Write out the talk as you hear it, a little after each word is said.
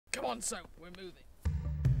Come on, Soap, we're moving.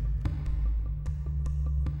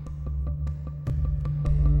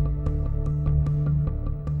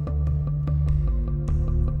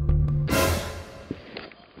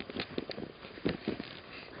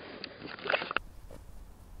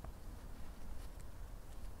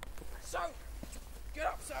 Soap! Get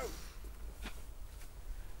up, Soap!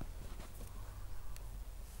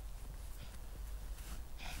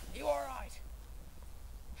 You alright?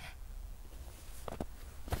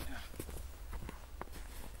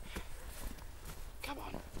 Come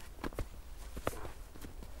on.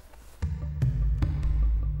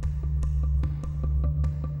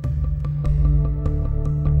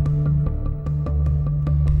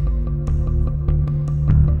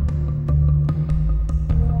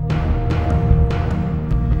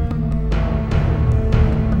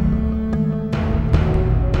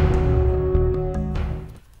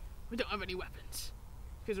 We don't have any weapons,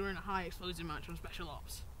 because we're in a high explosive match on Special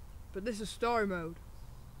Ops. But this is story mode.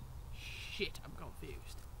 Shit, I'm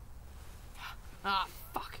confused. Ah,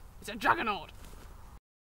 fuck. It's a juggernaut.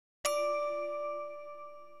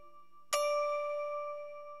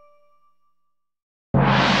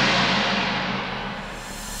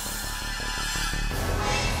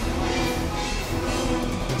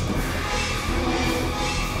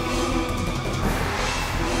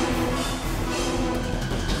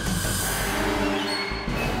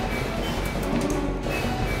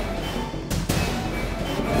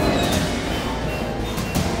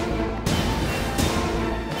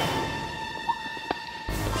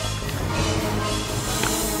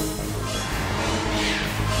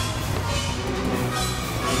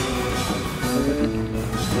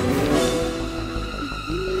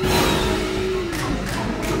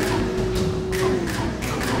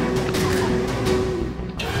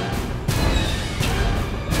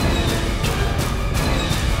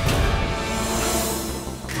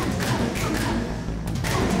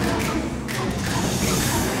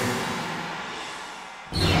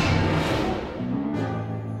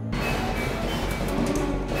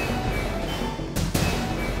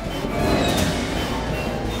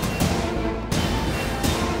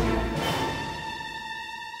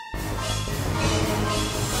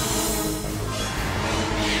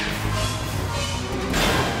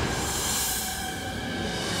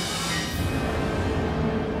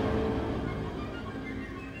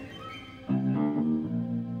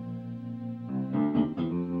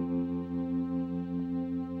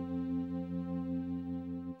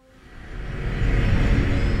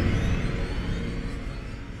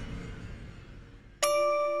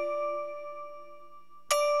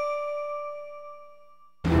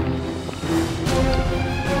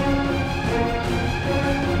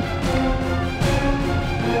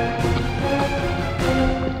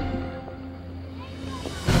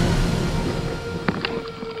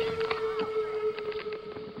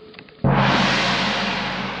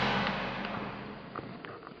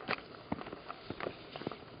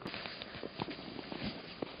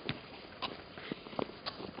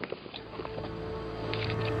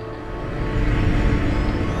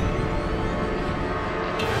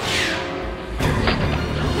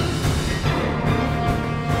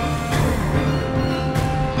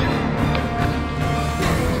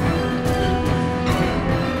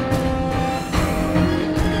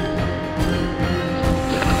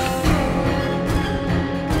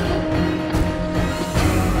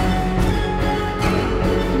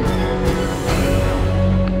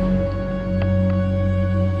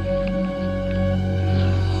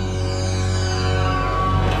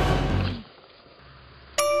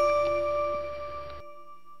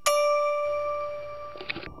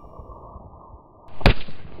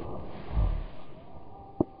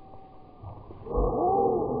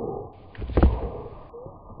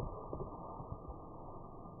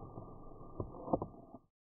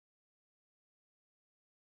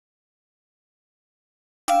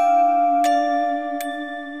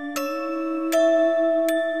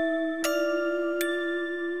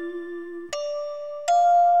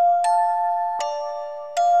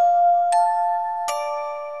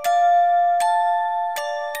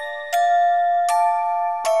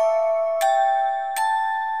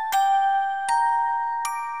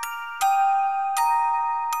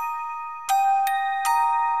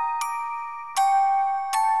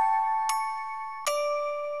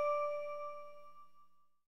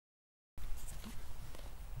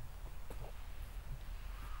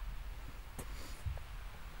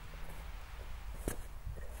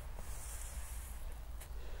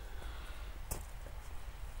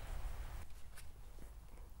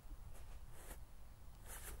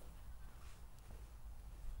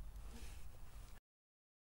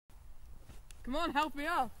 Come on, help me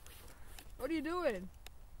up. What are you doing?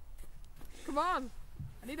 Come on.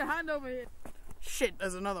 I need a hand over here. Shit,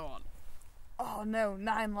 there's another one. Oh no,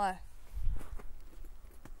 9 left.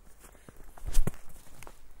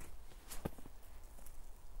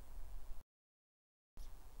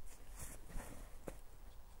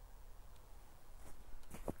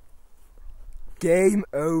 Game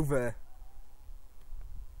over.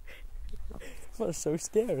 That's so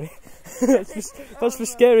scary. That's the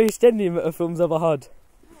scariest ending that a film's ever had.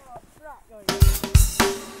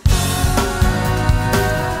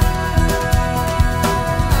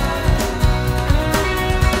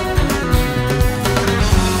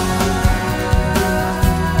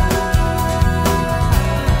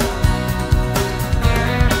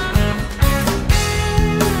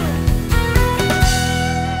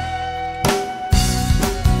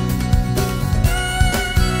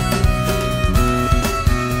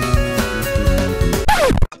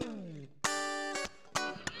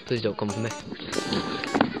 Please don't come for me.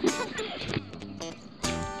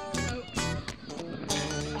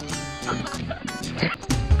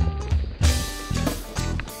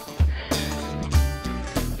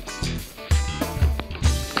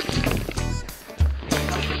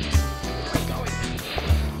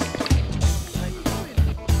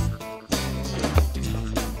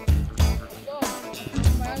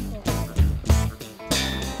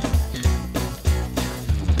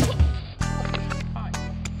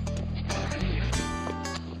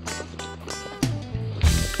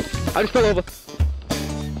 I just fell over.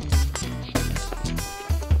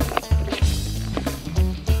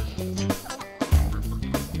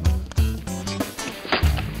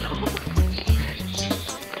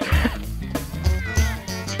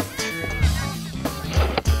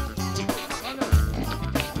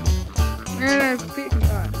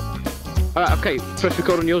 Alright, okay, press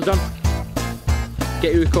record on yours, Dan.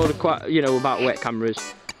 Get your recorder quite, about wet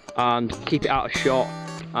cameras and keep it out of shot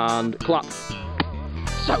and clap.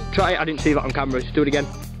 So, try it, I didn't see that on camera, just do it again.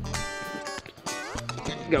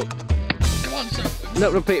 Go. Come on, sir.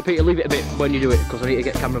 No, Peter, leave it a bit when you do it, because I need to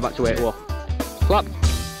get the camera back to where it was. Clap.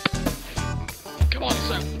 Come on,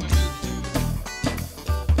 sir.